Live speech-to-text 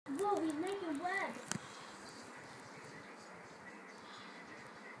Oh, he's making web.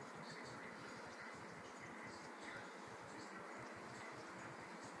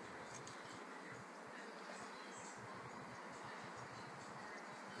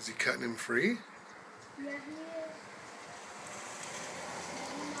 Is he cutting him free? Yeah, he is.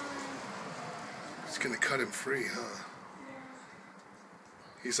 He's gonna cut him free, huh?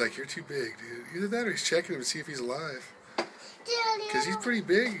 Yeah. He's like, you're too big, dude. Either that or he's checking him to see if he's alive. Daddy, Because he's pretty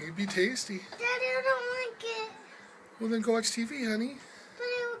big. He'd be tasty. Daddy, I don't like it. Well, then go watch TV, honey. But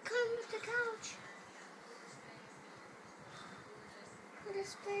it will come with the couch. But the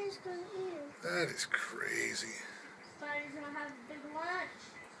spider's going to eat him. That is crazy. Spider's going to have a big lunch.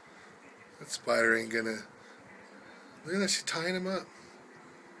 That spider ain't gonna... Look at that, she's tying him up.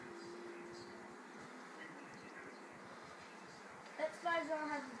 That spider's going to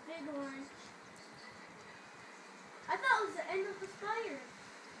have a big lunch. I thought it was the end of the spider.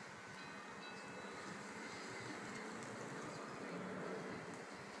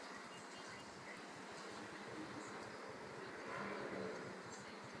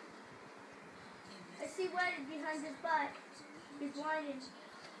 I see wetted behind his butt. He's whining.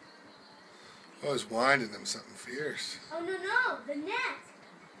 Oh, he's winding him something fierce. Oh, no, the neck.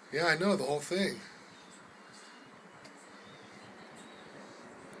 Yeah, I know, the whole thing.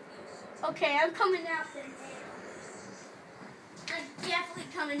 Okay, I'm coming out there. I'm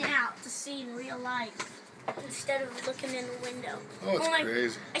definitely coming out to see in real life instead of looking in the window. Oh, it's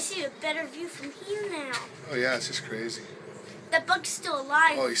crazy. I see a better view from here now. Oh, yeah, it's just crazy. That bug's still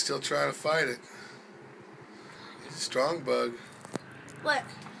alive. Oh, he's still trying to fight it. He's a strong bug. What?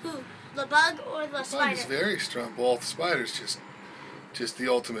 Who? The bug or the spider? Bug's very strong. Well, the spider's just the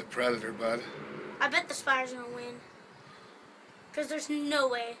ultimate predator, bud. I bet the spider's gonna win. Because there's no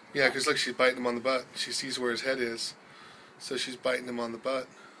way. Yeah, because look, she's biting him on the butt. She sees where his head is. So she's biting him on the butt.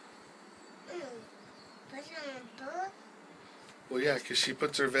 Biting on the butt? Well, yeah, because she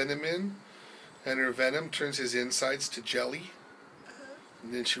puts her venom in, and her venom turns his insides to jelly.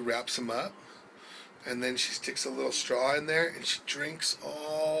 And then she wraps him up. And then she sticks a little straw in there, and she drinks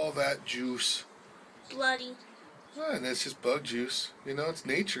all that juice. Bloody. Yeah, and that's just bug juice. You know, it's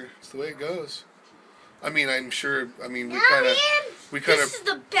nature. It's the way it goes. I mean, I'm sure. I mean, we kind of. This is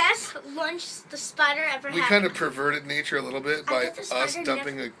the best lunch the spider ever had. We kind of perverted nature a little bit by us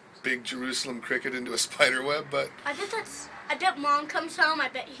dumping a big Jerusalem cricket into a spider web, but. I bet Mom comes home. I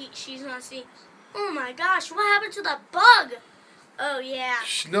bet she's gonna see. Oh my gosh! What happened to the bug? Oh yeah.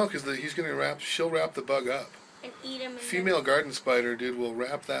 No, because she'll wrap the bug up. And eat him. Female garden spider, dude, will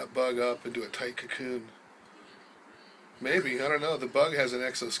wrap that bug up into a tight cocoon. Maybe, I don't know. The bug has an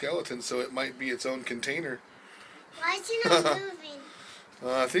exoskeleton, so it might be its own container. Why is he not moving?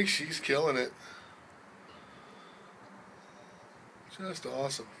 I think she's killing it. Just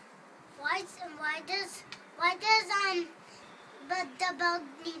awesome. Why does the bug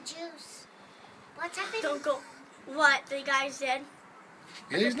need juice? What's happening? Don't go. What? The guy's dead?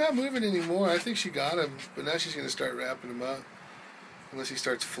 Yeah, he's not moving anymore. I think she got him, but now she's going to start wrapping him up. Unless he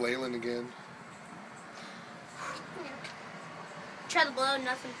starts flailing again. Try to blow,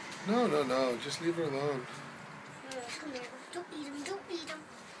 nothing. No. Just leave her alone. Come here. Don't eat him.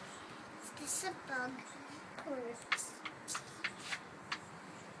 Is this a bug?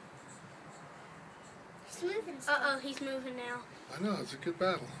 He's moving. Uh-oh, he's moving now. I know, it's a good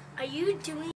battle. Are you doing...